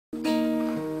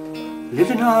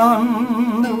Living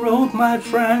on the road, my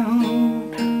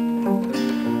friend,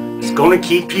 is gonna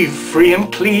keep you free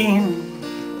and clean.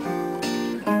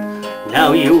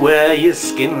 Now you wear your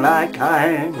skin like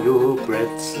iron, your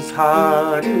breath's as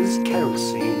hard as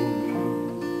kerosene.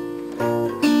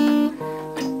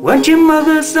 Weren't your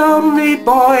mother's only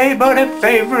boy, but her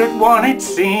favourite one it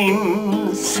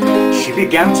seems. She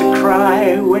began to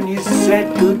cry when you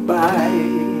said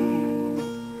goodbye,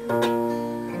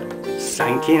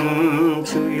 sank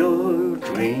into your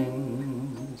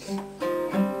dreams.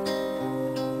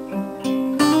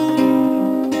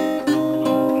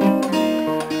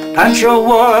 Pancho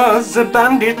was a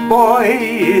bandit boy,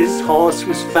 his horse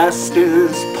was fast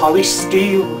as polished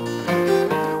steel,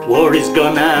 wore his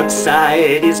gun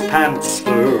outside his pants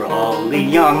for all the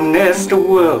youngness the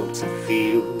world to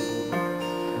feel.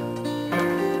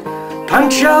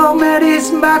 Pancho met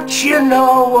his match, you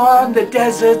know, on the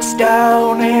deserts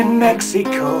down in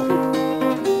Mexico.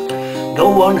 No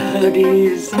one heard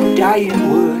his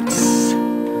dying words.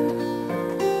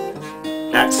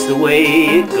 That's the way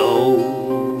it goes.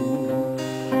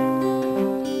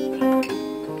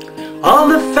 All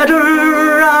the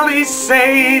federales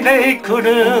say they could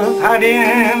have had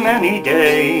him any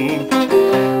day,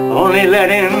 only let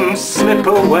him slip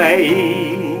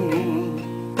away.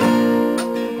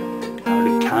 Out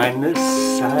of kindness,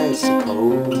 I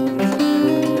suppose.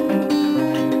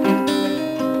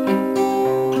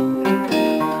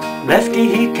 Lefty,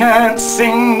 he can't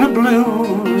sing the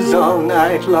blues all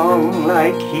night long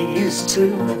like he used to.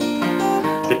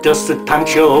 The dust that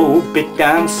Pancho bit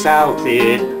down south,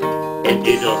 it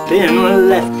ended up in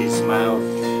Lefty's mouth.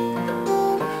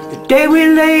 The day we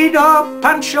laid up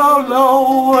Pancho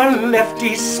low and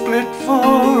Lefty split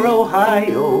for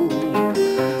Ohio,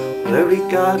 where he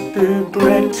got the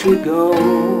bread to go.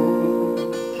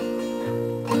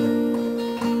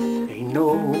 Ain't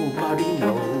nobody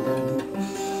knows.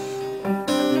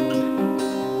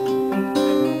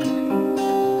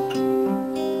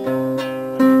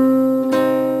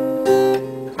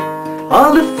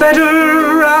 All the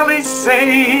federales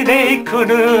say they could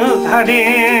have had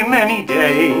him any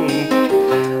day,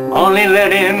 only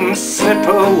let him slip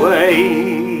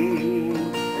away.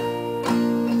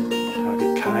 Out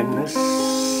of kindness,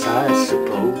 I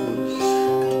suppose.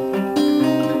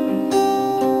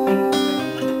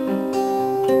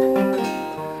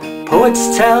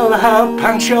 Poets tell how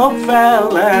Pancho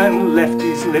fell and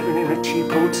Lefty's living in a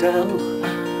cheap hotel.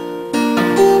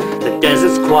 The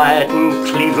desert's quiet and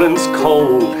Cleveland's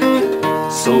cold,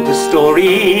 so the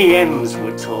story ends,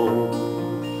 we're told.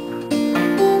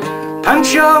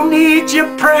 Pancho needs your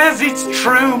prayers, it's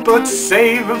true, but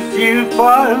save a few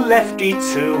for Lefty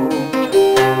too.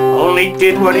 Only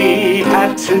did what he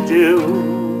had to do.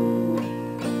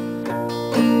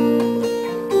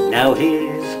 Now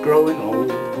he's growing old.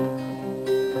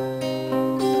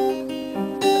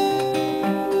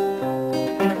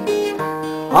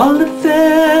 All the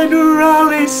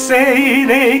federales say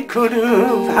they could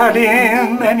have had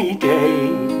him any day,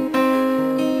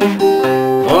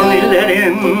 only let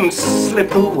him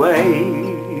slip away.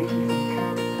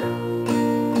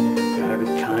 Out of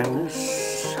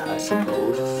kindness, I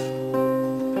suppose.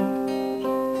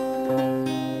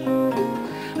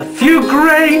 A few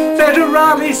grey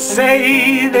federales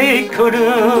say they could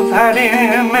have had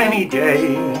him any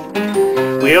day.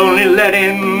 We only let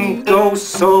him go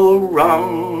so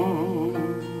wrong.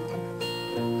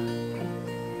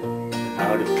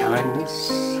 Out of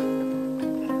kindness,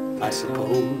 I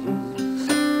suppose.